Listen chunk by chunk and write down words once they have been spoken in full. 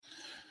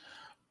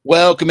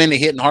Welcome into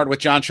Hittin Hard with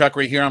John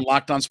Chuckery here on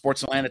Locked On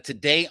Sports Atlanta.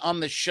 Today on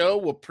the show,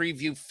 we'll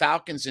preview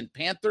Falcons and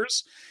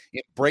Panthers.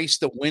 Embrace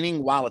the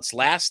winning while it's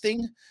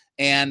lasting,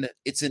 and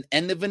it's an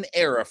end of an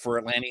era for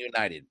Atlanta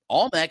United.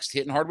 All next,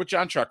 Hittin Hard with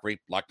John Chuckery,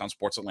 Locked On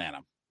Sports Atlanta.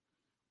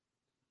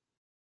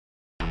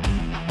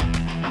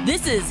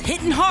 This is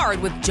Hittin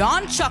Hard with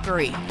John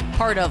Chuckery,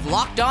 part of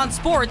Locked On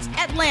Sports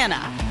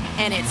Atlanta,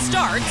 and it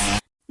starts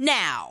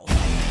now.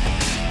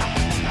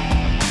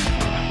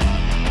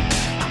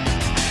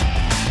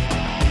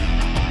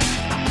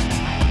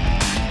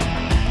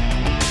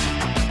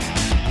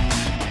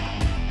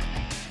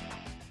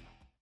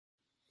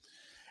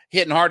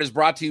 Hittin Hard is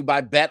brought to you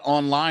by Bet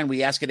Online.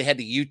 We ask you to head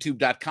to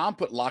youtube.com,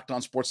 put Locked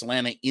On Sports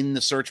Atlanta in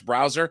the search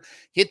browser.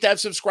 Hit that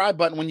subscribe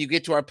button when you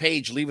get to our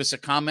page. Leave us a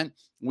comment.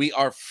 We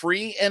are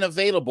free and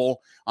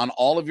available on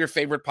all of your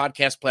favorite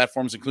podcast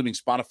platforms, including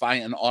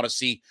Spotify and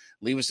Odyssey.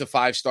 Leave us a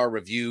 5-star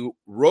review.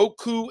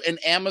 Roku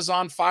and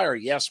Amazon Fire.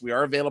 Yes, we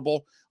are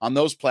available on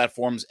those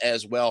platforms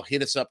as well.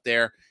 Hit us up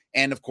there.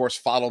 And, of course,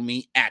 follow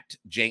me at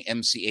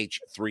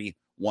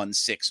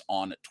JMCH316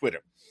 on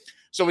Twitter.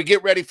 So we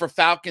get ready for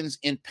Falcons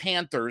and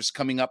Panthers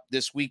coming up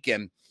this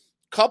weekend.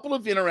 Couple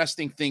of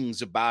interesting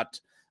things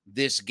about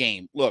this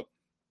game. Look,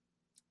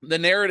 the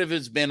narrative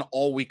has been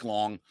all week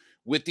long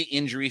with the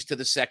injuries to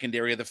the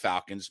secondary of the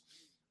Falcons.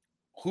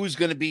 Who's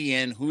going to be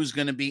in? Who's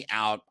going to be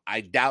out?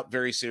 I doubt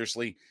very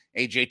seriously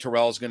A.J.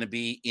 Terrell is going to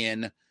be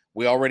in.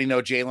 We already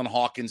know Jalen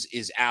Hawkins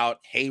is out.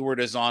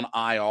 Hayward is on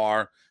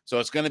IR. So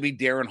it's going to be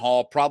Darren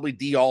Hall. Probably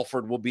D.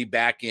 Alford will be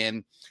back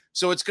in.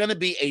 So it's going to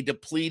be a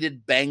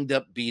depleted,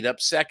 banged-up, beat-up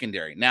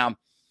secondary. Now,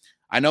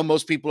 I know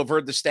most people have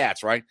heard the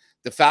stats, right?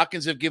 The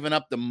Falcons have given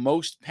up the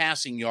most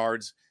passing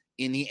yards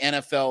in the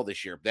NFL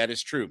this year. That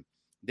is true.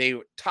 They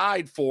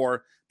tied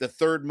for the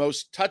third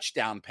most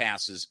touchdown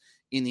passes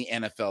in the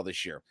NFL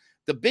this year.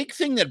 The big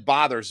thing that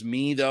bothers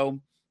me, though,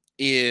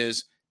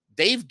 is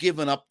they've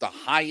given up the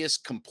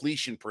highest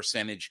completion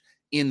percentage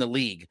in the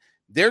league.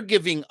 They're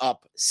giving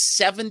up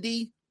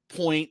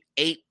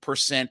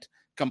 70.8%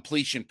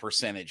 completion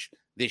percentage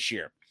this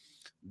year.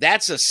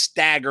 That's a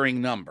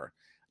staggering number.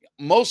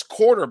 Most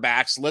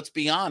quarterbacks, let's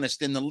be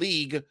honest, in the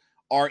league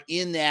are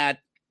in that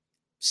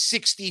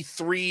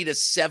 63 to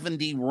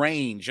 70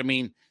 range. I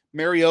mean,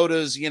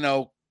 Mariota's,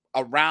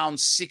 around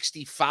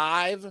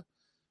 65.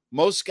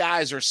 Most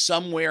guys are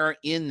somewhere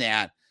in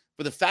that.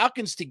 For the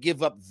Falcons to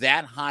give up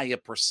that high a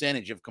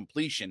percentage of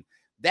completion,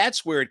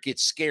 that's where it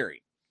gets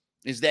scary,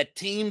 is that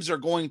teams are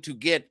going to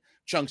get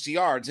chunks of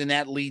yards, and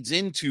that leads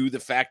into the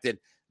fact that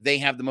they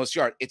have the most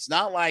yards. It's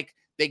not like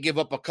they give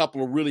up a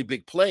couple of really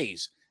big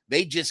plays.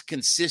 They just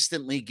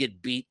consistently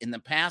get beat in the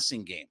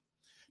passing game.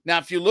 Now,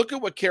 if you look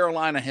at what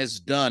Carolina has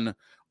done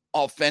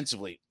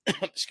offensively,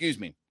 excuse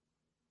me,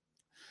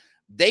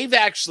 they've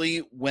actually,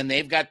 when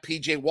they've got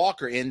P.J.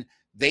 Walker in,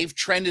 they've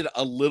trended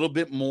a little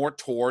bit more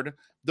toward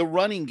the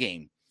running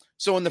game.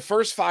 So in the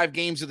first 5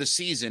 games of the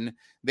season,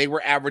 they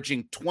were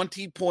averaging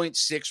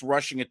 20.6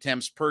 rushing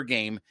attempts per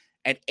game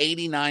at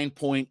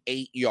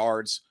 89.8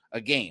 yards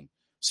a game.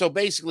 So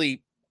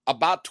basically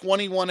about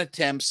 21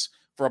 attempts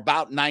for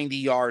about 90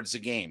 yards a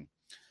game.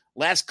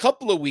 Last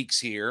couple of weeks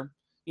here,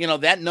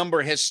 that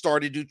number has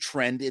started to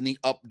trend in the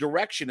up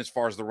direction as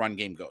far as the run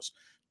game goes.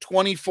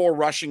 24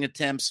 rushing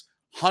attempts,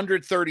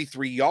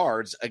 133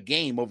 yards a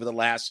game over the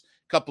last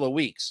couple of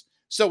weeks.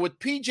 So with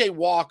P.J.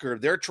 Walker,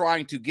 they're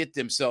trying to get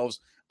themselves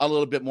a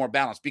little bit more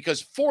balanced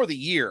because for the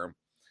year,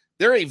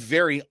 they're a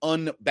very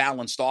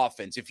unbalanced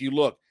offense. If you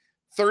look,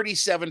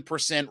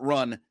 37%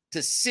 run to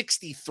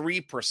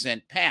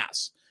 63%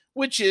 pass,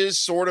 which is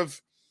sort of,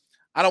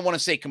 I don't want to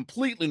say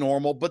completely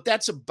normal, but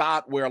that's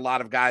about where a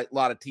lot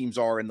of teams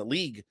are in the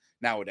league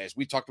nowadays.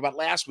 We talked about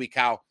last week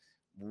how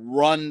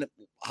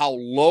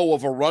low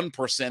of a run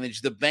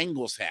percentage the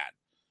Bengals had.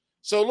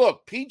 So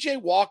look, P.J.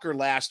 Walker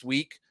last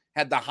week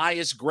had the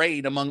highest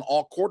grade among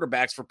all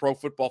quarterbacks for Pro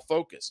Football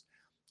Focus.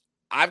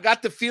 I've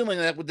got the feeling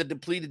that with the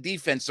depleted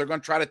defense, they're going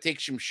to try to take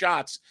some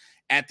shots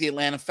at the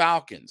Atlanta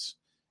Falcons.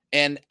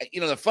 And,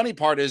 the funny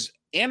part is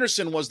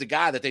Anderson was the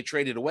guy that they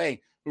traded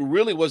away who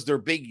really was their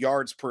big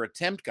yards per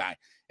attempt guy.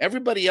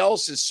 Everybody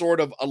else is sort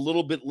of a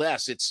little bit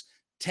less. It's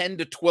 10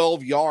 to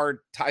 12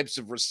 yard types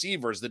of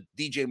receivers, the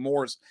DJ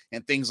Moores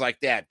and things like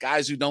that.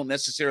 Guys who don't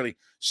necessarily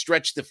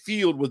stretch the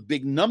field with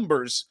big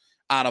numbers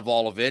out of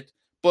all of it,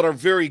 but are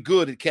very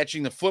good at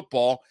catching the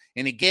football.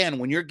 And again,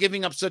 when you're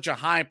giving up such a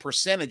high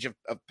percentage of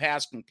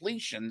pass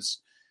completions,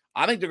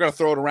 I think they're going to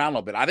throw it around a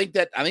little bit. I think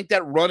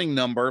that running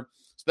number,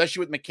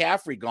 especially with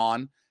McCaffrey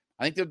gone,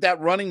 I think that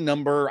running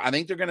number, I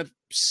think they're going to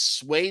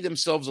sway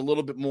themselves a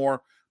little bit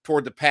more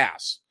toward the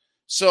pass.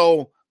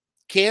 So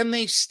can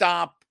they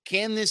stop?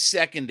 Can this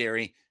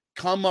secondary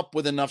come up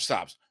with enough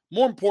stops?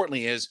 More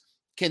importantly is,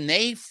 can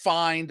they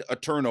find a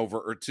turnover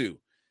or two?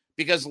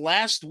 Because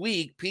last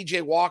week,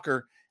 P.J.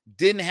 Walker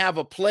didn't have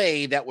a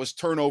play that was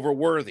turnover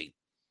worthy.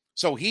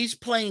 So he's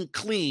playing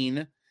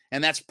clean,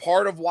 and that's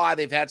part of why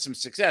they've had some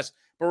success.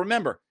 But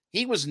remember,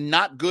 he was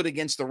not good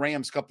against the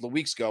Rams a couple of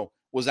weeks ago,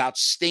 was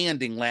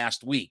outstanding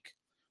last week.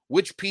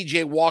 which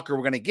PJ Walker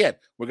we're going to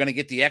get. We're going to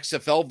get the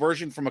XFL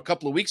version from a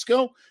couple of weeks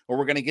ago, or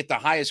we're going to get the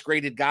highest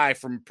graded guy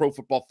from Pro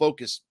Football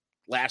Focus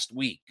last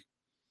week.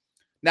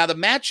 Now, the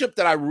matchup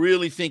that I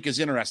really think is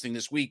interesting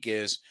this week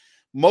is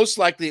most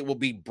likely it will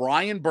be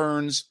Brian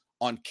Burns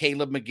on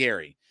Caleb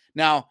McGarry.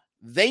 Now,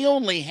 they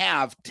only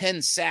have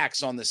 10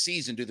 sacks on the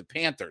season to the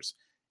Panthers.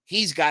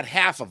 He's got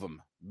half of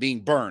them,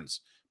 being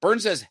Burns.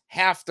 Burns has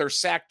half their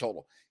sack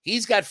total.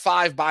 He's got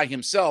 5 by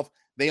himself.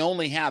 They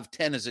only have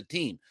 10 as a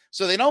team.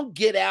 So they don't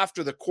get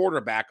after the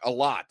quarterback a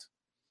lot.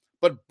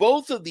 But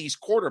both of these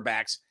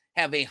quarterbacks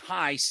have a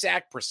high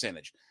sack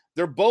percentage.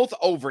 They're both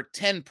over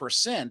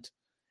 10%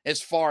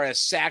 as far as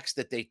sacks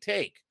that they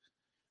take.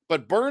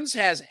 But Burns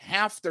has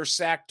half their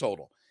sack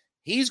total.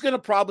 He's going to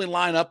probably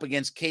line up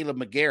against Caleb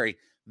McGarry.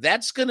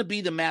 That's going to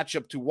be the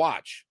matchup to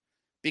watch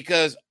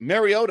because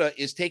Mariota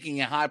is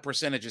taking a high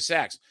percentage of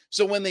sacks.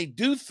 So when they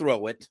do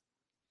throw it,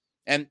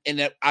 and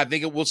I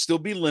think it will still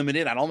be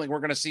limited. I don't think we're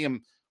going to see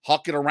him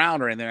huck it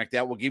around or anything like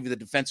that. We'll give you the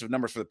defensive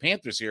numbers for the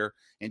Panthers here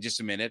in just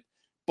a minute.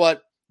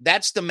 But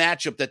that's the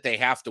matchup that they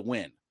have to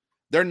win.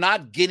 They're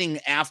not getting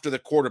after the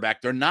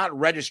quarterback. They're not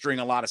registering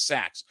a lot of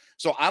sacks.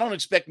 So I don't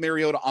expect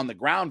Mariota on the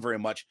ground very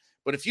much.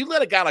 But if you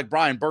let a guy like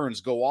Brian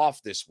Burns go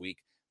off this week,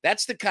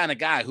 that's the kind of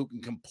guy who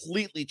can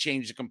completely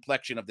change the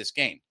complexion of this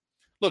game.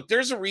 Look,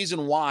 there's a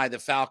reason why the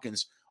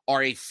Falcons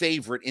are a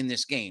favorite in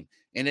this game.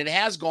 And it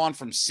has gone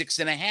from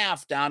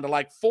 6.5 down to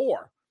like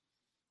 4.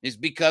 Is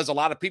because a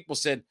lot of people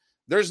said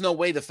there's no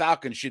way the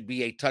Falcons should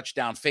be a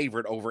touchdown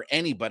favorite over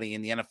anybody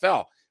in the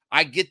NFL.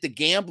 I get the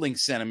gambling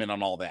sentiment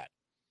on all that.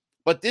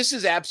 But this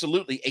is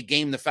absolutely a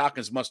game the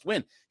Falcons must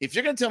win. If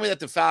you're going to tell me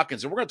that the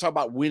Falcons, and we're going to talk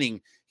about winning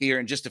here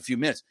in just a few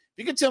minutes,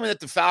 if you can tell me that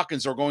the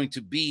Falcons are going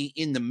to be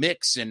in the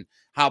mix and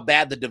how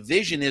bad the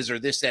division is or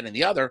this, that, and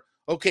the other,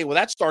 okay, well,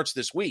 that starts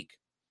this week.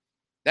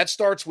 That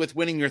starts with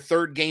winning your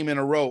 3rd game in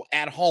a row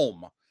at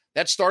home.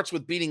 That starts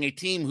with beating a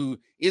team who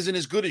isn't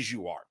as good as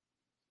you are,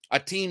 a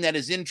team that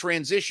is in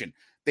transition.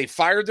 They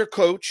fired their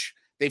coach.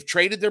 They've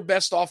traded their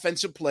best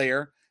offensive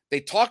player. They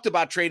talked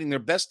about trading their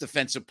best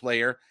defensive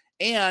player.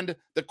 And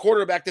the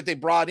quarterback that they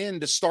brought in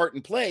to start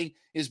and play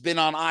has been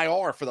on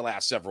IR for the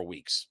last several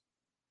weeks.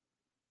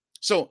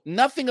 So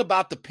nothing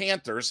about the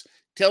Panthers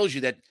tells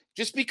you that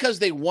just because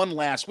they won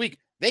last week,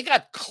 they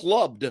got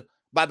clubbed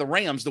by the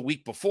Rams the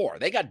week before.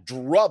 They got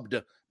drubbed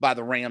by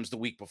the Rams the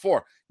week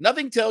before.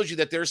 Nothing tells you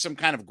that there's some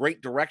kind of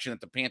great direction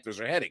that the Panthers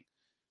are heading.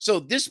 So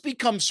this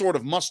becomes sort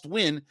of must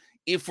win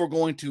if we're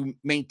going to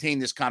maintain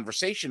this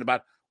conversation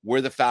about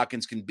where the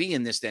Falcons can be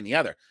in this, than the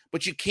other.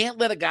 But you can't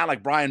let a guy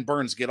like Brian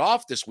Burns get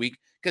off this week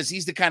because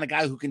he's the kind of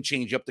guy who can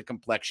change up the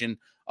complexion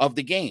of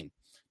the game.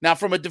 Now,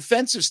 from a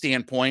defensive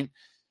standpoint,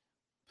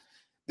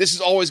 this is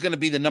always going to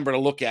be the number to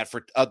look at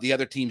for the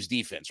other team's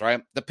defense,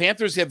 right? The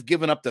Panthers have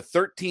given up the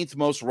 13th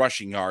most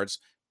rushing yards,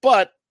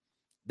 but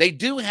they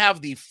do have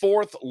the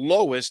 4th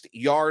lowest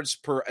yards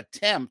per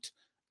attempt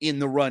in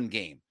the run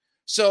game.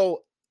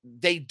 So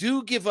they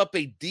do give up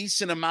a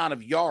decent amount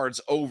of yards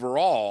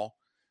overall,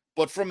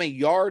 but from a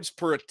yards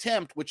per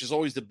attempt, which is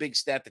always the big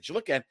stat that you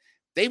look at,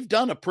 they've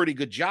done a pretty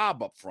good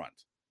job up front.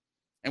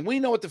 And we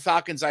know what the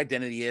Falcons'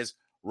 identity is.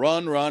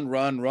 Run, run,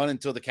 run, run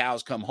until the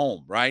cows come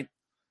home, right?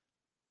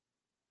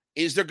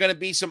 Is there going to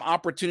be some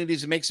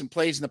opportunities to make some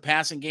plays in the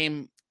passing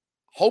game?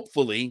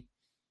 Hopefully.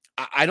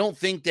 I don't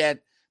think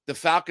that the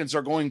Falcons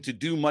are going to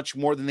do much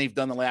more than they've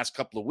done the last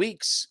couple of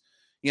weeks.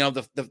 You know,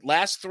 the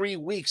last 3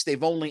 weeks,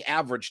 they've only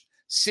averaged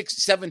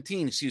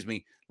 17.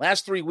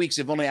 Last 3 weeks,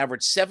 they've only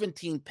averaged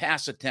 17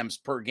 pass attempts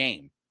per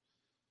game.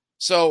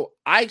 So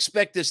I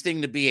expect this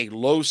thing to be a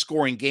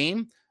low-scoring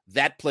game.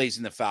 That plays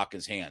in the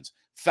Falcons' hands.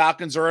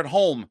 Falcons are at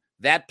home.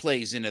 That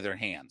plays into their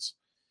hands.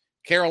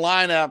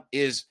 Carolina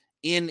is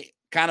in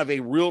kind of a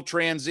real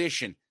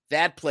transition.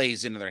 That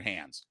plays into their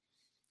hands.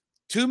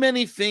 Too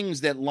many things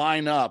that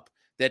line up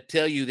that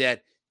tell you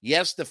that,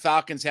 yes, the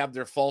Falcons have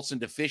their faults and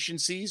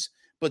deficiencies,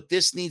 but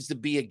this needs to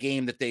be a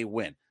game that they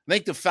win. I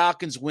think the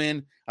Falcons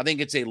win. I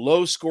think it's a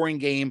low-scoring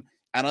game.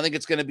 I don't think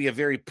it's going to be a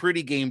very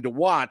pretty game to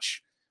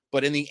watch.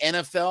 But in the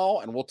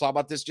NFL, and we'll talk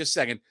about this just a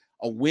second,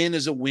 a win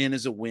is a win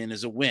is a win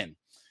is a win.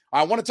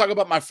 I want to talk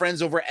about my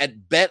friends over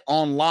at Bet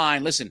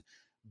Online. Listen,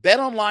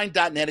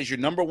 betonline.net is your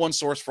number one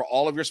source for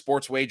all of your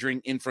sports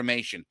wagering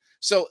information.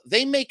 So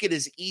they make it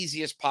as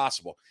easy as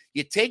possible.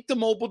 You take the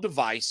mobile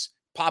device,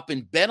 pop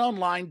in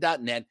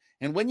betonline.net,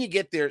 and when you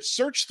get there,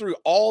 search through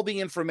all the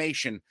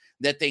information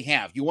that they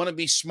have. You want to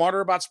be smarter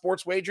about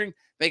sports wagering?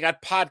 They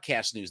got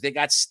podcast news. They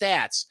got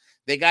stats.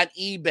 They got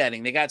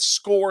e-betting. They got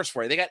scores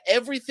for you. They got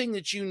everything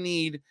that you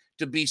need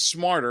to be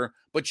smarter,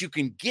 but you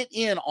can get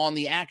in on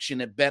the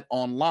action at Bet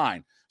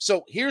Online.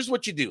 So here's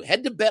what you do.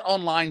 Head to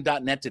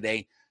betonline.net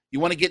today.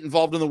 You want to get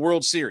involved in the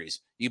World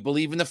Series. You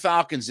believe in the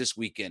Falcons this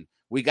weekend.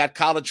 We got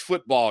college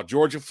football,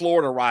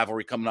 Georgia-Florida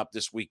rivalry coming up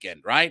this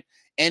weekend, right?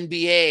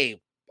 NBA,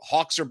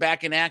 Hawks are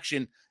back in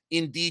action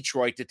in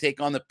Detroit to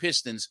take on the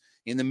Pistons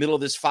in the middle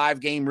of this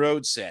 5-game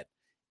road set.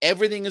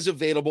 Everything is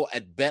available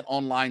at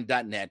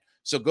betonline.net.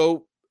 So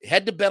go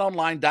head to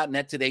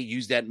betonline.net today.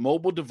 Use that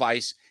mobile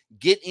device.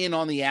 Get in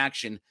on the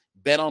action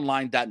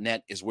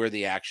BetOnline.net is where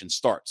the action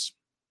starts.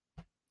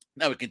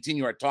 Now we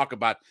continue our talk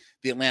about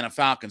the Atlanta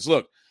Falcons.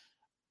 Look,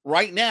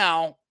 right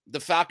now, the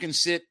Falcons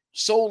sit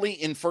solely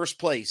in first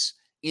place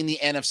in the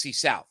NFC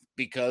South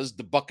because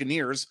the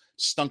Buccaneers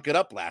stunk it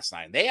up last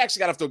night. They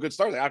actually got off to a good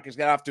start. The Falcons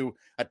got off to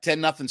a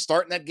 10-0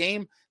 start in that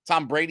game.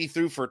 Tom Brady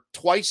threw for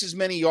twice as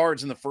many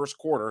yards in the first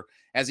quarter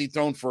as he'd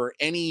thrown for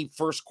any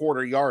first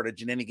quarter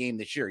yardage in any game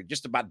this year. He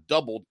just about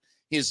doubled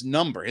his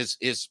number, his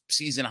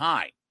season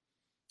high.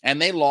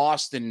 And they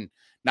lost, and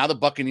now the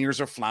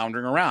Buccaneers are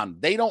floundering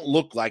around. They don't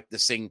look like the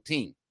same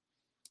team.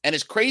 And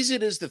as crazy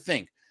it is to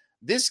think,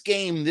 this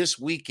game this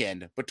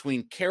weekend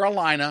between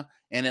Carolina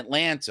and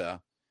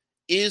Atlanta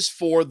is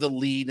for the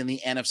lead in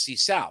the NFC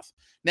South.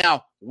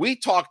 Now, we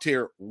talked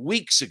here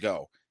weeks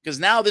ago, because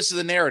now this is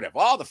the narrative.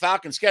 Oh, the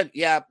Falcons schedule.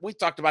 Yeah, we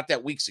talked about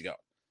that weeks ago.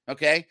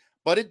 Okay.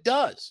 But it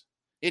does.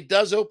 It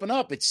does open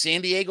up. It's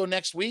San Diego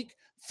next week,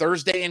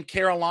 Thursday in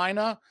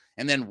Carolina,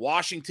 and then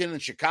Washington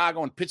and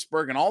Chicago and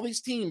Pittsburgh and all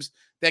these teams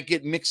that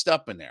get mixed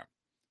up in there.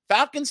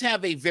 Falcons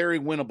have a very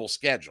winnable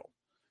schedule.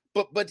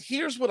 But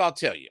here's what I'll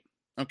tell you.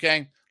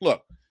 Okay.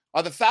 Look,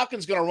 are the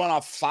Falcons going to run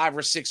off 5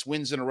 or 6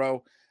 wins in a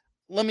row?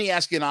 Let me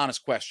ask you an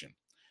honest question.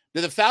 Do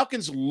the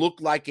Falcons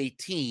look like a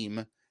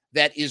team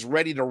that is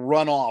ready to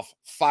run off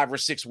 5 or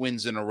 6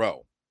 wins in a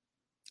row?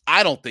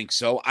 I don't think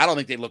so. I don't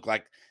think they look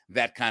like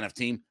that kind of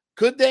team.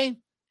 Could they?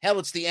 Hell,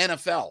 it's the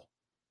NFL,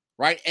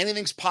 right?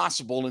 Anything's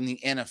possible in the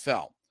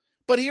NFL.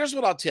 But here's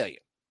what I'll tell you,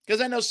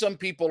 because I know some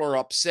people are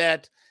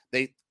upset.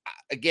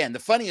 Again, the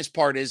funniest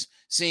part is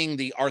seeing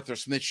the Arthur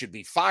Smith should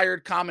be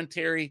fired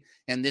commentary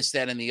and this,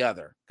 that, and the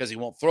other, because he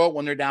won't throw it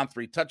when they're down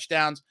 3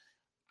 touchdowns.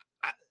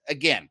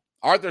 Again,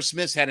 Arthur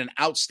Smith's had an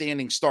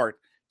outstanding start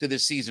to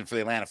this season for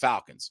the Atlanta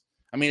Falcons.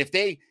 I mean,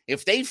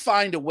 if they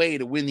find a way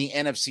to win the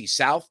NFC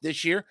South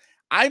this year,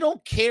 I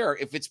don't care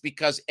if it's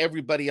because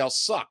everybody else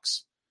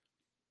sucks.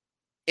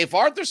 If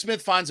Arthur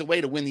Smith finds a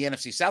way to win the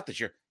NFC South this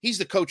year, he's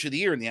the coach of the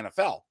year in the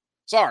NFL.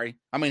 Sorry.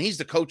 I mean, he's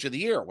the coach of the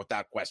year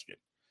without question.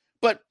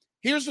 But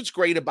here's what's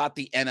great about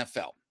the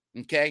NFL,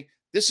 okay?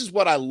 This is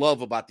what I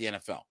love about the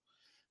NFL.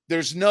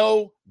 There's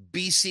no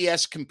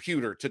BCS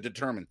computer to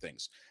determine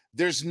things.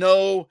 There's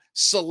no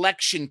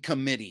selection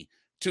committee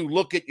to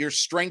look at your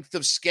strength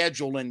of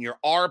schedule and your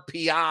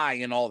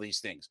RPI and all these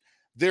things.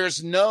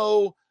 There's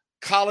no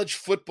college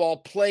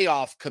football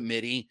playoff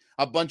committee,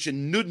 a bunch of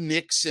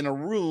nudniks in a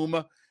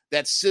room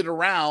that sit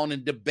around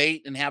and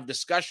debate and have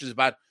discussions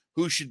about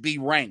who should be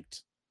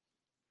ranked.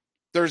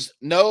 There's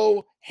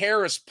no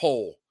Harris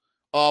poll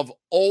of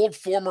old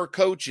former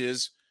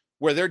coaches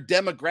where their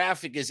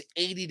demographic is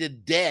 80 to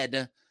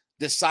dead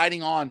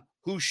deciding on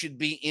who should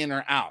be in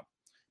or out.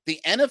 The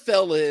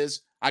NFL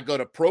is, I go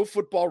to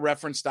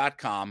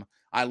profootballreference.com,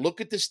 I look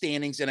at the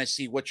standings and I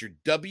see what's your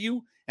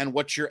W and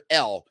what's your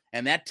L,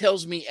 and that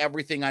tells me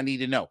everything I need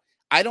to know.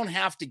 I don't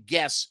have to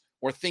guess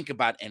or think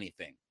about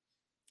anything.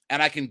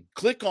 And I can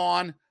click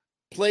on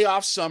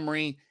playoff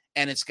summary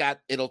and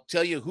it'll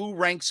tell you who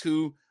ranks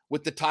who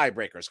with the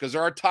tiebreakers, because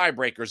there are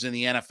tiebreakers in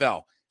the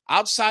NFL.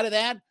 Outside of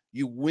that,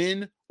 you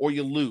win or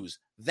you lose.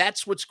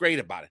 That's what's great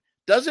about it.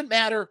 Doesn't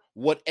matter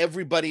what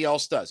everybody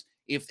else does.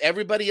 If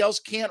everybody else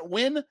can't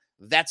win,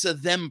 that's a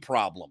them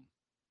problem.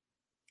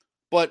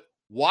 But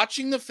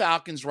watching the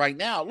Falcons right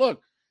now,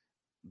 look,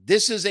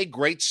 this is a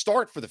great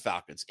start for the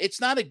Falcons.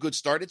 It's not a good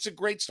start. It's a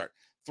great start.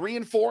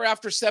 3-4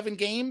 after 7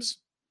 games,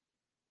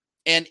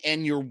 and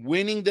you're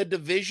winning the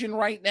division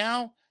right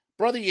now.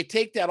 Brother, you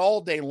take that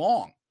all day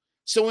long.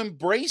 So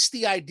embrace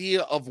the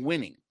idea of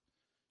winning.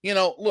 You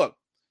know, look,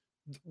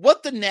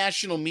 what the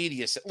national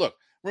media said. Look,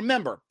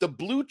 remember, the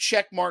blue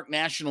checkmark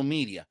national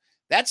media,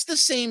 that's the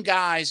same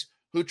guys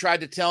who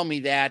tried to tell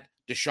me that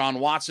Deshaun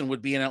Watson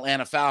would be an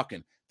Atlanta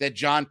Falcon, that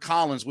John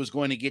Collins was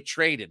going to get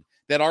traded,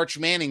 that Arch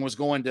Manning was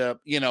going to,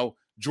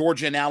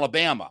 Georgia and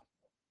Alabama.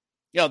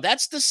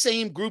 That's the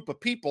same group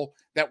of people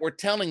that were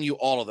telling you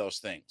all of those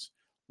things.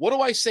 What do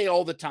I say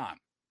all the time?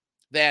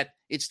 That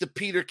it's the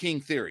Peter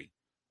King theory,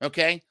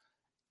 okay?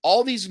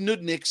 All these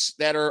nudniks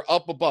that are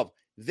up above,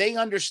 they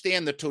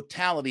understand the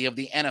totality of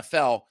the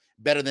NFL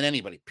better than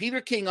anybody.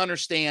 Peter King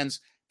understands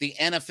the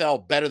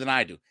NFL better than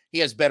I do. He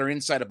has better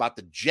insight about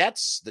the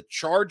Jets, the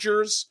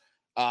Chargers,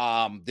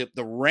 the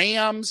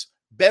Rams,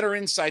 better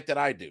insight than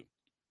I do.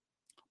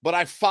 But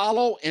I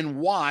follow and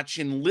watch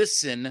and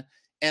listen,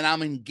 and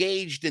I'm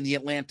engaged in the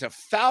Atlanta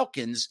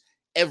Falcons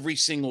every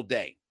single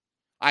day.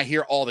 I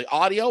hear all the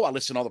audio. I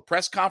listen to all the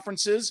press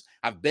conferences.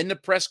 I've been to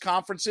press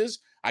conferences.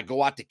 I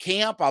go out to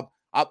camp.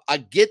 I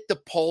get the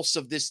pulse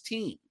of this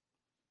team.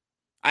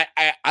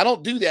 I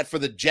don't do that for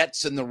the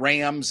Jets and the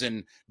Rams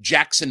and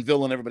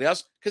Jacksonville and everybody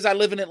else because I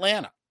live in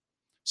Atlanta.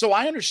 So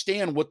I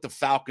understand what the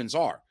Falcons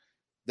are.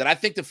 Did I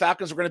think the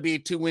Falcons were going to be a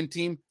 2-win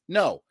team?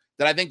 No.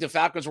 Did I think the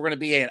Falcons were going to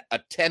be a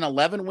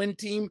 10-11 win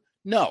team?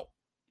 No.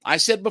 I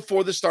said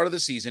before the start of the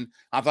season,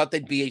 I thought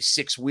they'd be a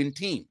 6-win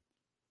team.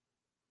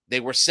 They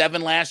were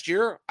 7 last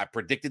year. I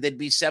predicted they'd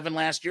be 7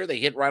 last year. They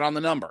hit right on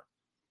the number.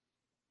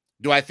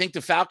 Do I think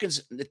the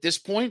Falcons at this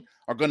point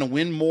are going to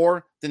win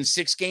more than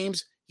 6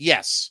 games?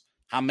 Yes.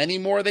 How many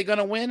more are they going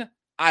to win?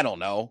 I don't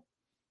know.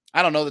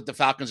 I don't know that the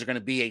Falcons are going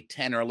to be a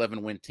 10 or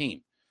 11 win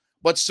team.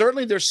 But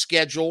certainly their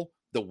schedule,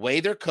 the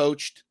way they're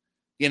coached,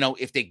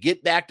 if they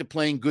get back to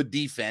playing good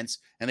defense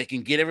and they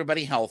can get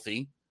everybody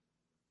healthy,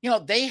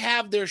 they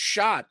have their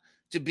shot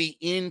to be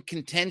in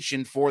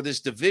contention for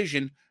this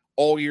division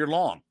all year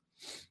long.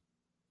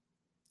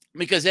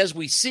 Because as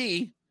we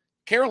see,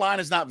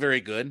 Carolina's not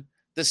very good.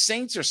 The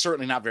Saints are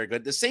certainly not very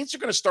good. The Saints are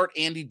going to start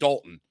Andy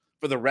Dalton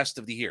for the rest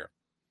of the year.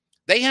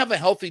 They have a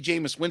healthy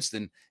Jameis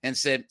Winston and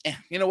said,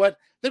 you know what? I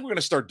think we're going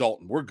to start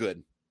Dalton. We're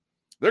good.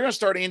 They're going to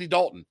start Andy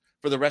Dalton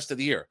for the rest of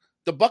the year.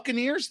 The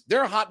Buccaneers,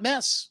 they're a hot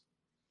mess.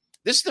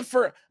 This is the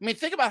first.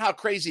 Think about how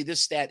crazy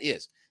this stat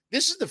is.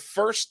 This is the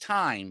first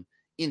time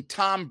in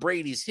Tom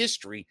Brady's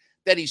history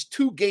that he's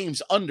 2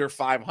 games under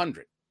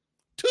 500.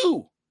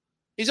 2.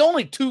 He's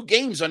only 2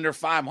 games under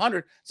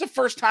 500. It's the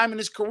first time in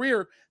his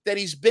career that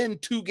he's been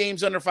 2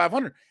 games under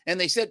 500. And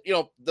they said,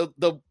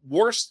 the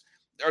worst,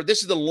 or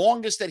this is the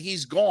longest that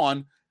he's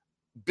gone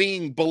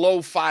being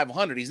below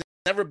 500. He's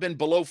never been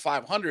below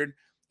 500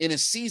 in a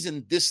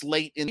season this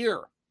late in the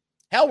year.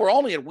 Hell, we're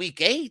only at week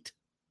 8.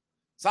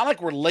 It's not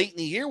like we're late in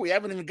the year. We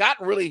haven't even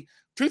gotten really,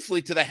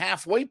 truthfully, to the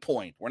halfway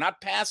point. We're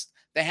not past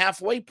the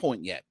halfway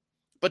point yet,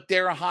 but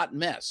they're a hot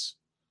mess.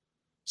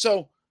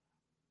 So,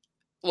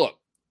 look,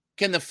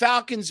 can the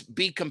Falcons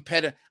be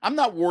competitive? I'm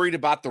not worried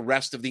about the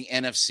rest of the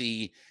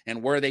NFC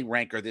and where they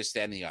rank or this,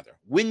 that, and the other.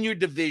 Win your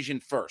division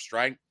first,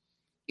 right?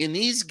 In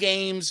these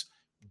games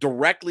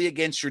directly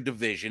against your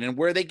division, and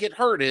where they get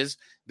hurt is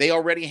they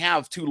already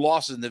have 2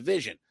 losses in the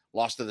division.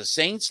 Lost to the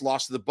Saints,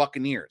 lost to the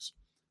Buccaneers.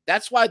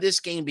 That's why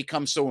this game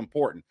becomes so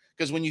important,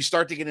 because when you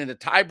start to get into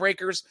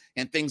tiebreakers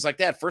and things like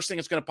that, first thing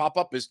that's going to pop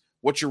up is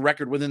what's your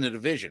record within the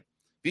division.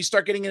 If you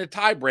start getting into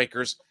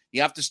tiebreakers,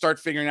 you have to start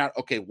figuring out,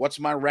 okay, what's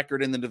my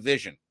record in the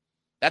division?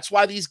 That's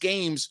why these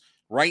games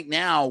right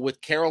now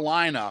with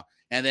Carolina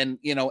and then,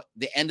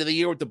 the end of the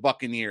year with the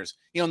Buccaneers,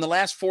 in the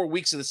last 4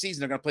 weeks of the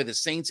season, they're going to play the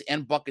Saints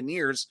and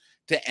Buccaneers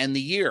to end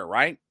the year,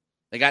 right?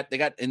 They got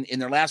in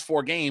their last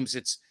 4 games,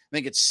 I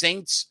think it's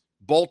Saints,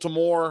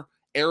 Baltimore,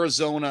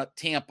 Arizona,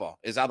 Tampa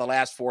is how the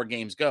last 4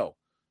 games go.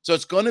 So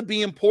it's going to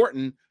be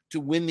important to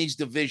win these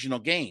divisional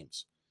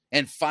games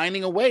and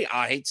finding a way.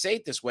 I hate to say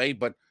it this way,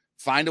 but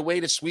find a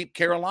way to sweep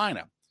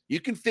Carolina. You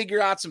can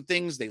figure out some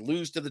things. They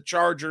lose to the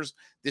Chargers,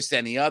 this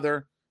and the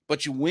other,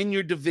 but you win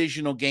your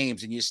divisional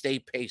games and you stay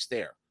paced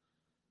there.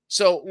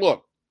 So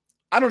look,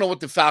 I don't know what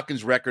the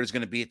Falcons' record is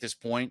going to be at this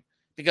point,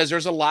 because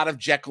there's a lot of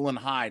Jekyll and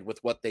Hyde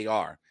with what they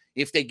are.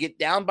 If they get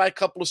down by a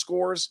couple of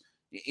scores,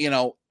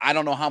 I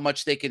don't know how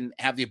much they can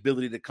have the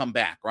ability to come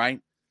back, right?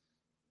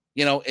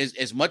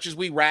 As much as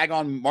we rag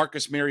on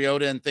Marcus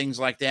Mariota and things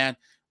like that,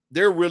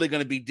 they're really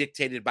going to be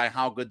dictated by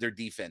how good their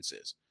defense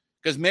is,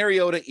 because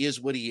Mariota is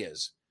what he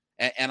is.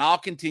 And I'll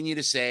continue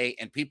to say,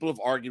 and people have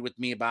argued with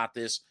me about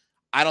this,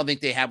 I don't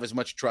think they have as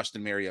much trust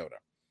in Mariota.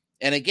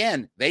 And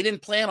again, they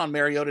didn't plan on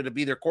Mariota to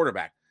be their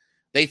quarterback.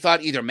 They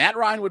thought either Matt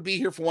Ryan would be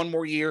here for 1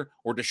 more year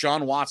or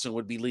Deshaun Watson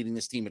would be leading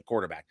this team at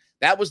quarterback.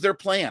 That was their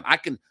plan. I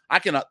can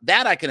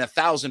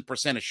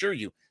 1,000% assure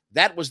you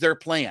that was their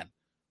plan.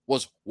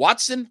 Was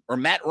Watson or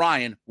Matt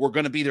Ryan were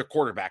going to be their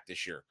quarterback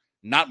this year,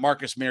 not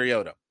Marcus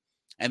Mariota.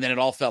 And then it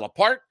all fell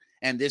apart,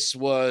 and this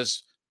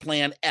was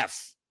plan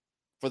F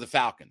for the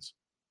Falcons.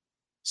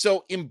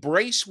 So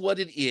embrace what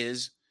it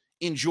is.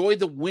 Enjoy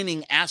the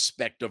winning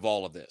aspect of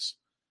all of this.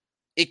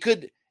 It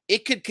could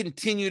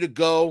continue to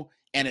go,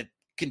 and it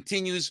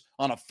continues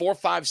on a 4,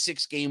 5,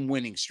 6 game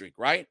winning streak,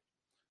 right?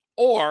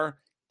 Or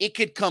it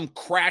could come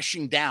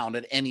crashing down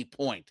at any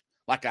point,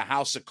 like a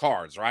house of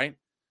cards, right?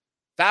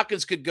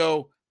 Falcons could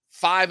go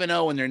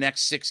 5-0 in their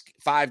next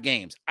 5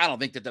 games. I don't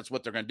think that that's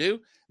what they're going to do.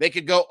 They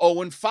could go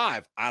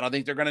 0-5. I don't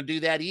think they're going to do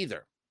that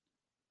either.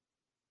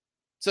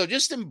 So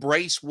just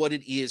embrace what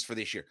it is for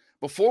this year.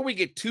 Before we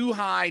get too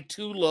high,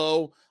 too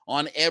low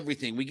on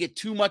everything, we get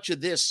too much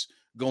of this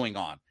going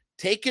on.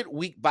 Take it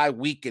week by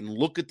week and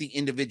look at the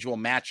individual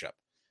matchup.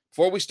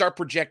 Before we start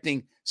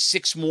projecting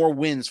 6 more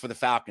wins for the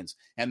Falcons,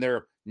 and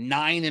they're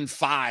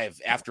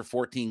 9-5 after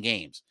 14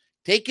 games.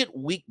 Take it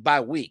week by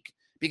week,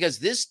 because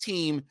this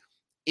team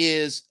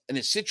is in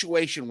a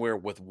situation where,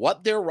 with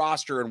what their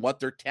roster and what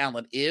their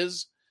talent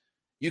is,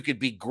 you could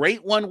be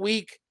great 1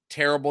 week,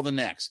 terrible the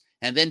next,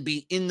 and then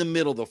be in the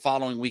middle the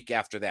following week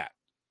after that.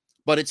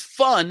 But it's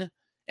fun,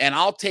 and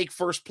I'll take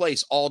first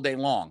place all day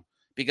long,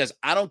 because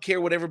I don't care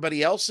what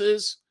everybody else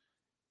is.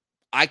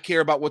 I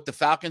care about what the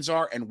Falcons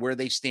are and where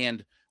they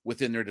stand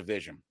within their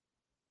division.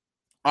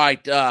 All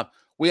right.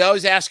 We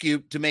always ask you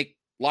to make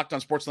Locked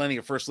On Sports Atlanta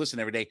your first listen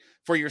every day.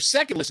 For your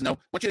second listen, though,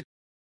 I want you to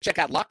check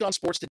out Locked On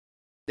Sports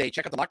Today.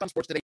 Check out the Locked On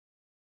Sports Today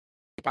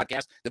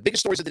podcast, the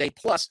biggest stories of the day,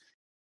 plus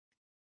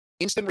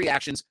instant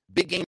reactions,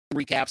 big game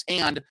recaps,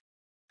 and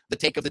the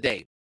take of the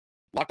day.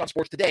 Locked On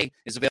Sports Today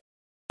is available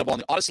on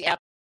the Odyssey app,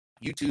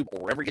 YouTube,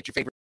 or wherever you get your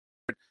favorite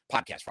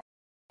podcast from.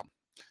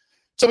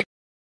 So we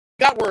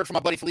got word from my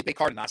buddy Felipe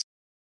Cardenas.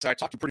 So I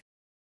talked to him pretty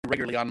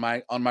regularly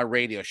on my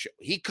radio show.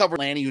 He covered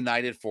Atlanta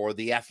United for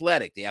The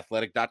Athletic.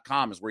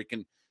 TheAthletic.com is where you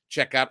can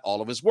check out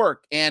all of his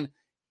work. And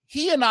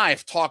he and I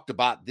have talked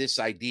about this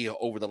idea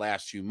over the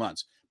last few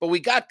months, but we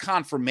got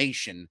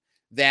confirmation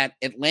that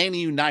Atlanta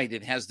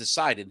United has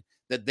decided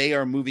that they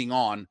are moving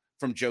on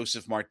from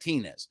Josef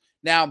Martinez.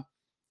 Now,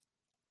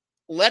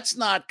 let's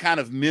not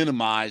kind of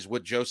minimize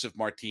what Josef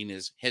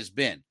Martinez has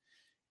been.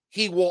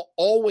 He will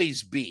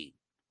always be,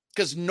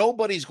 because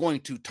nobody's going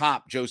to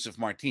top Josef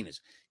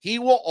Martinez. He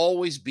will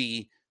always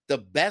be the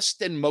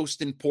best and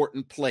most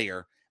important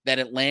player that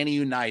Atlanta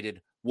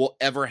United will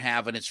ever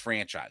have in its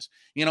franchise.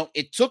 You know,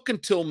 it took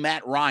until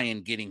Matt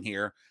Ryan getting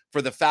here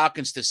for the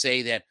Falcons to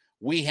say that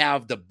we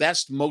have the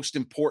best, most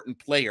important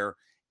player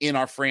in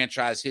our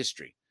franchise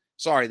history.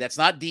 Sorry, that's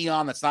not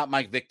Dion. That's not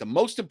Mike Vick. The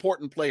most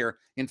important player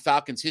in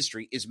Falcons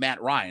history is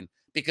Matt Ryan,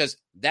 because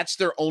that's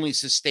their only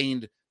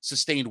sustained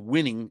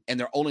winning, and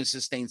their only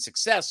sustained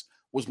success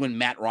was when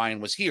Matt Ryan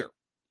was here.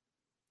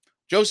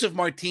 Josef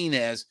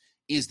Martinez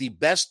is the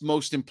best,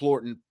 most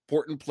important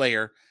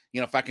player.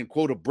 You know, if I can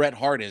quote a Bret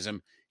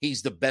Hartism,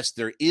 he's the best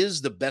there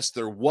is, the best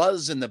there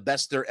was, and the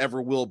best there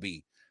ever will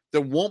be. There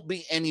won't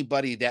be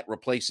anybody that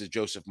replaces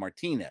Josef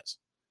Martinez.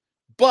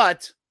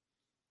 But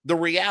the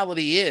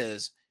reality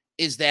is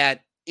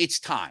that it's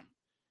time.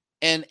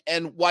 And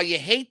while you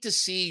hate to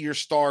see your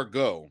star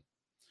go,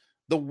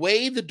 the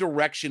way the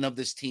direction of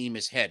this team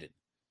is headed,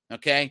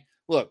 okay?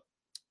 Look,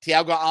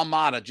 Thiago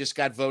Almada just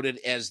got voted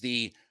as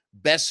the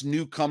best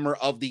newcomer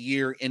of the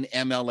year in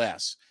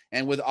MLS.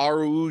 And with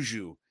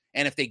Araujo,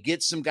 and if they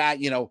get some guy,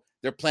 you know,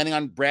 they're planning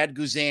on Brad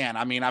Guzan.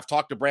 I mean, I've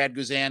talked to Brad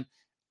Guzan.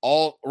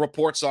 All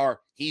reports are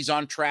he's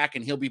on track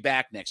and he'll be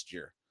back next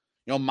year.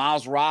 You know,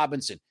 Miles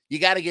Robinson. You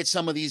got to get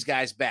some of these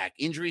guys back.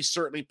 Injuries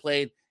certainly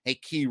played a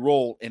key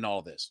role in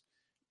all this.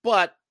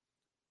 But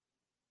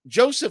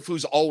Josef,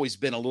 who's always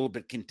been a little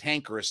bit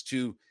cantankerous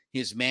to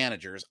his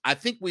managers, I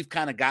think we've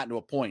kind of gotten to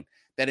a point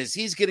that as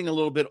he's getting a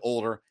little bit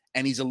older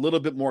and he's a little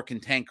bit more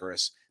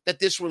cantankerous, that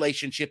this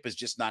relationship is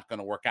just not going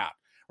to work out.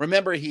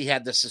 Remember, he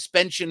had the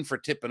suspension for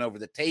tipping over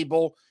the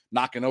table,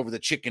 knocking over the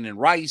chicken and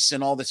rice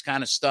and all this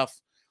kind of stuff.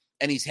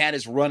 And he's had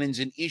his run-ins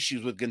and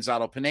issues with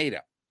Gonzalo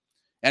Pineda.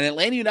 And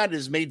Atlanta United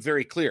has made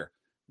very clear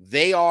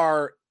they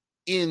are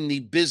in the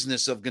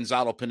business of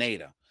Gonzalo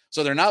Pineda.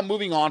 So they're not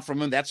moving on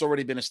from him. That's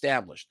already been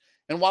established.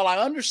 And while I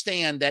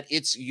understand that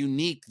it's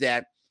unique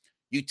that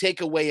you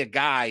take away a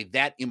guy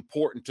that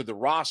important to the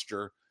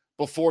roster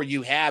before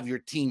you have your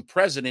team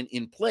president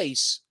in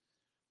place,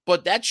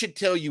 but that should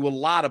tell you a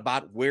lot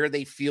about where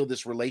they feel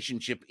this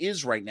relationship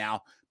is right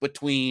now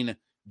between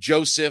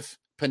Josef,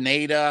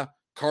 Pineda,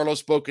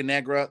 Carlos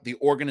Bocanegra, the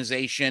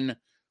organization,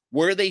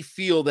 where they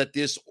feel that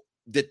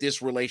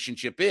this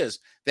relationship is,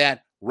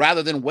 that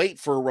rather than wait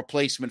for a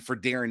replacement for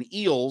Darren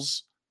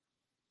Eales,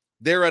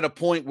 they're at a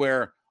point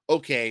where,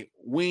 okay,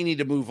 we need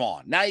to move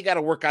on. Now you got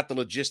to work out the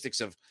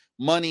logistics of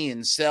money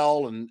and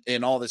sell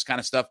and all this kind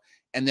of stuff,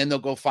 and then they'll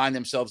go find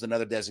themselves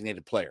another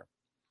designated player.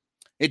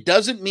 It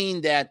doesn't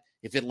mean that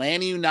if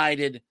Atlanta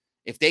United,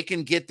 if they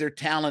can get their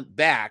talent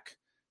back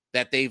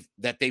that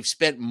they've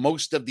spent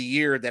most of the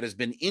year that has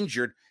been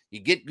injured, you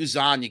get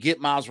Guzan, you get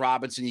Miles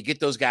Robinson, you get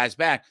those guys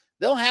back,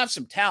 they'll have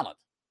some talent.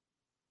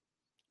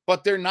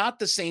 But they're not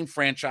the same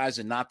franchise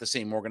and not the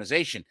same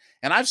organization.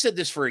 And I've said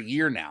this for a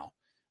year now,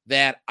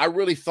 that I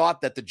really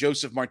thought that the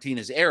Josef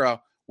Martinez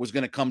era was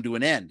going to come to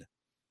an end.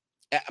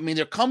 I mean,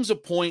 there comes a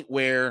point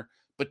where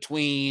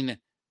between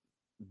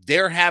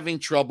they're having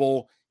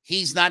trouble,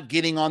 he's not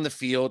getting on the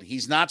field,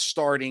 he's not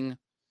starting,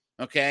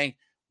 okay?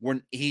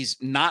 He's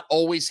not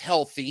always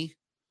healthy.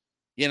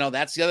 You know,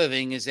 that's the other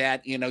thing, is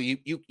that, you know,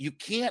 you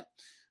can't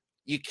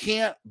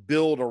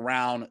build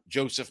around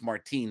Josef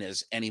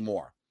Martinez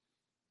anymore.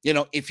 You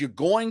know, if you're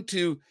going to,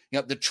 you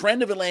know, the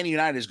trend of Atlanta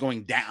United is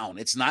going down.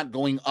 It's not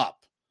going up.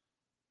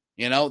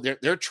 You know,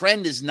 their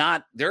trend is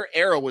not, their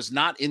arrow was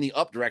not in the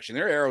up direction.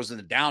 Their arrow is in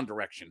the down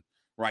direction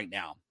right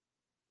now.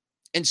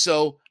 And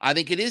so I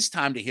think it is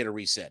time to hit a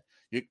reset.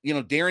 You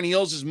know, Darren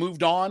Eales has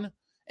moved on,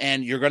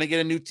 and you're going to get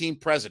a new team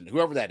president,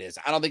 whoever that is.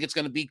 I don't think it's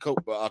going to be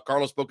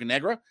Carlos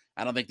Bocanegra.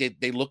 I don't think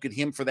they look at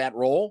him for that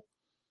role,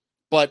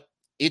 but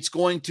it's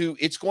going to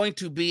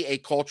be a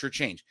culture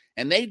change.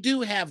 And they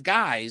do have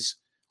guys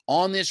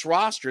on this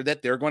roster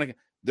that they're going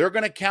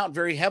to count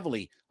very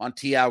heavily on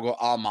Thiago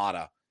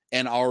Almada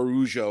and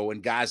Araujo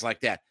and guys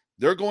like that.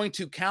 They're going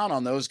to count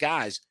on those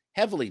guys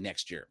heavily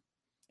next year.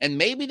 And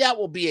maybe that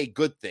will be a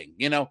good thing.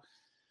 You know,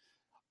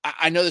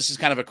 I know this is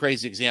kind of a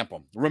crazy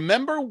example.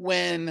 Remember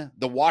when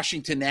the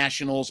Washington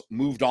Nationals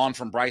moved on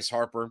from Bryce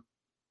Harper,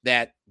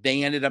 that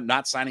they ended up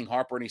not signing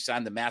Harper and he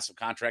signed the massive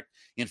contract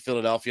in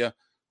Philadelphia?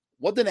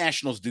 What did the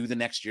Nationals do the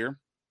next year?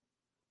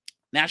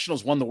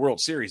 Nationals won the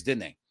World Series, didn't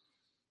they?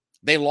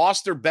 They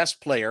lost their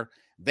best player.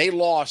 They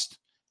lost,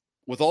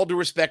 with all due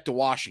respect to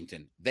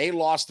Washington, they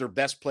lost their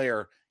best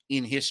player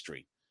in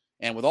history.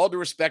 And with all due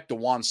respect to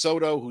Juan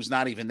Soto, who's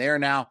not even there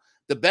now,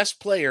 the best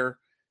player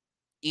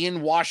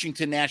in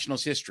Washington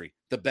Nationals history,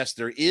 the best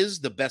there is,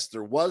 the best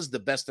there was, the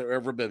best there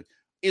ever been,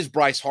 is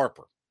Bryce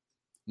Harper.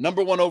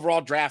 Number 1 overall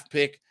draft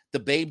pick, the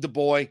babe, the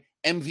boy,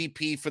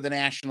 MVP for the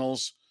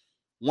Nationals,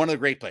 one of the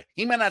great players.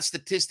 He might not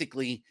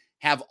statistically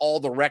have all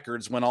the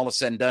records when all is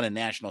said and done in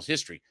Nationals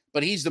history,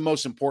 but he's the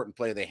most important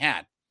player they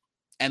had.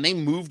 And they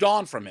moved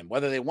on from him.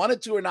 Whether they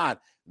wanted to or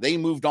not, they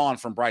moved on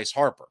from Bryce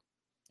Harper.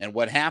 And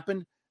what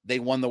happened? They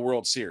won the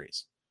World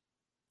Series.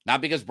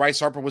 Not because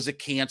Bryce Harper was a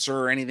cancer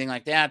or anything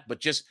like that,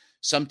 but just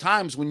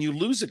sometimes when you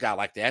lose a guy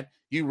like that,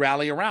 you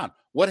rally around.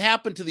 What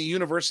happened to the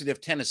University of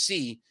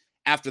Tennessee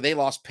after they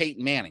lost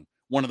Peyton Manning,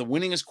 one of the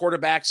winningest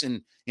quarterbacks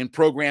in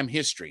program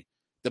history?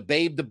 The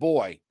babe, the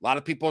boy. A lot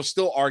of people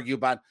still argue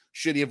about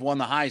should he have won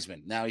the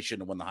Heisman. Now, he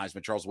shouldn't have won the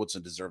Heisman. Charles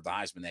Woodson deserved the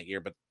Heisman that year,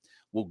 but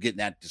we'll get in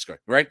that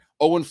discussion, right?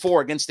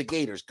 0-4 against the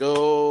Gators.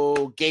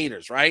 Go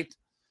Gators, right?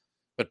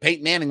 But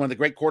Peyton Manning, one of the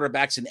great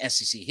quarterbacks in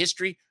SEC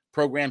history,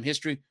 program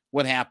history,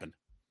 what happened?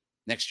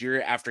 Next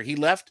year after he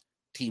left,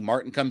 T.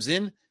 Martin comes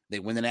in. They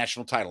win the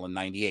national title in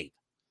 98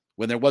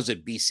 when there was a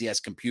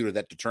BCS computer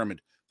that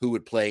determined who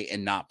would play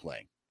and not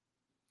play.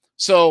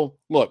 So,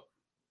 look,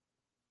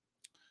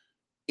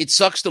 it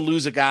sucks to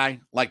lose a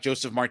guy like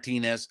Joseph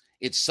Martinez.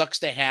 It sucks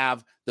to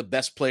have the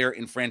best player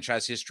in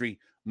franchise history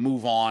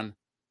move on.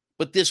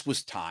 But this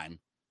was time.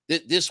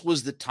 This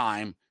was the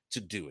time to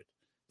do it.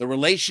 The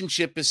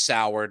relationship is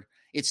soured.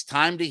 It's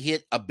time to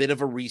hit a bit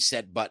of a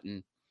reset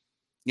button.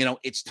 You know,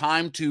 it's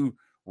time to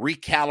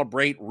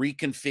recalibrate,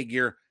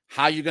 reconfigure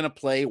how you're going to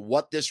play,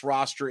 what this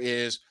roster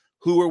is,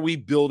 who are we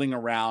building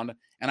around.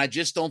 And I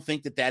just don't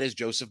think that is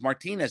Joseph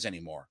Martinez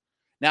anymore.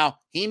 Now,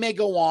 he may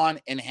go on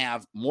and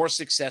have more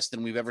success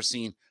than we've ever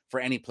seen for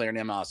any player in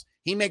MLS.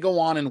 He may go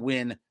on and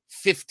win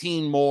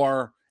 15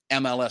 more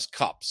MLS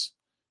Cups.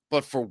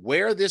 But for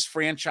where this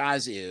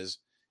franchise is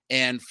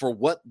and for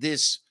what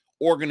this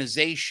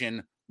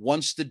organization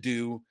wants to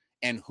do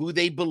and who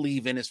they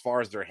believe in as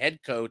far as their head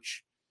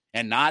coach,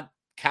 and not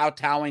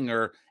kowtowing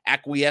or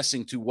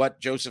acquiescing to what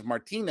Joseph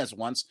Martinez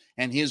wants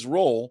and his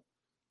role,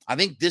 I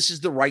think this is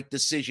the right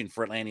decision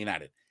for Atlanta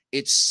United.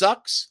 It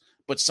sucks,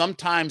 but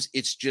sometimes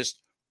it's just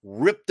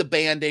rip the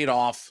Band-Aid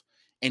off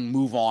and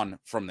move on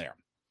from there.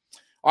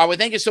 All right, well,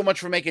 thank you so much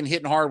for making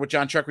Hittin' Hard with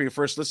John Chuckery your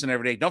first listen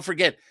every day. Don't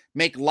forget,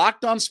 make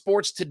Locked On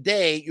Sports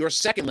Today your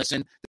second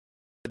listen.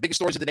 The biggest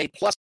stories of the day,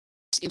 plus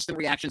instant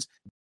reactions,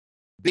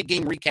 big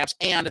game recaps,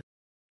 and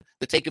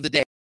the take of the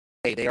day.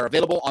 They are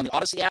available on the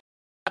Odyssey app,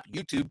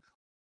 YouTube,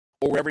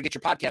 or wherever you get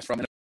your podcast from.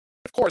 And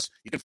of course,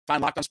 you can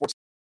find Locked On Sports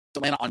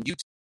Atlanta on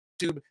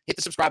YouTube. Hit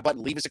the subscribe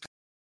button, leave us a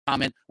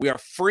comment. We are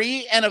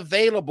free and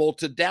available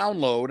to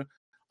download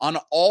on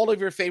all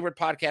of your favorite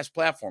podcast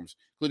platforms,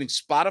 including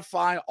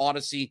Spotify,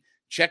 Odyssey.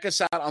 Check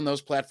us out on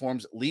those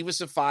platforms. Leave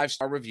us a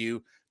 5-star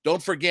review.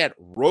 Don't forget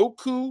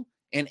Roku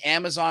and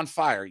Amazon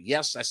Fire.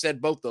 Yes, I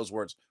said both those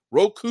words,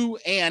 Roku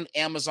and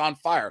Amazon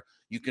Fire.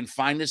 You can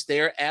find us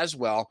there as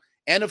well.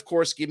 And of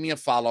course, give me a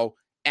follow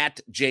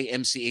at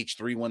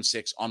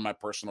JMCH316 on my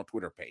personal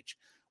Twitter page.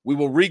 We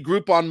will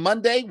regroup on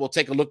Monday. We'll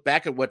take a look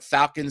back at what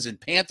Falcons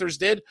and Panthers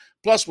did.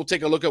 Plus, we'll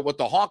take a look at what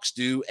the Hawks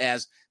do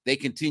as they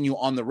continue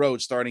on the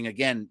road, starting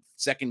again,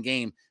 second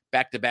game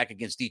back-to-back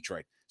against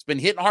Detroit. It's been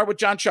Hittin' Hard with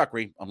John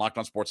Chuckery on Locked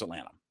On Sports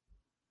Atlanta.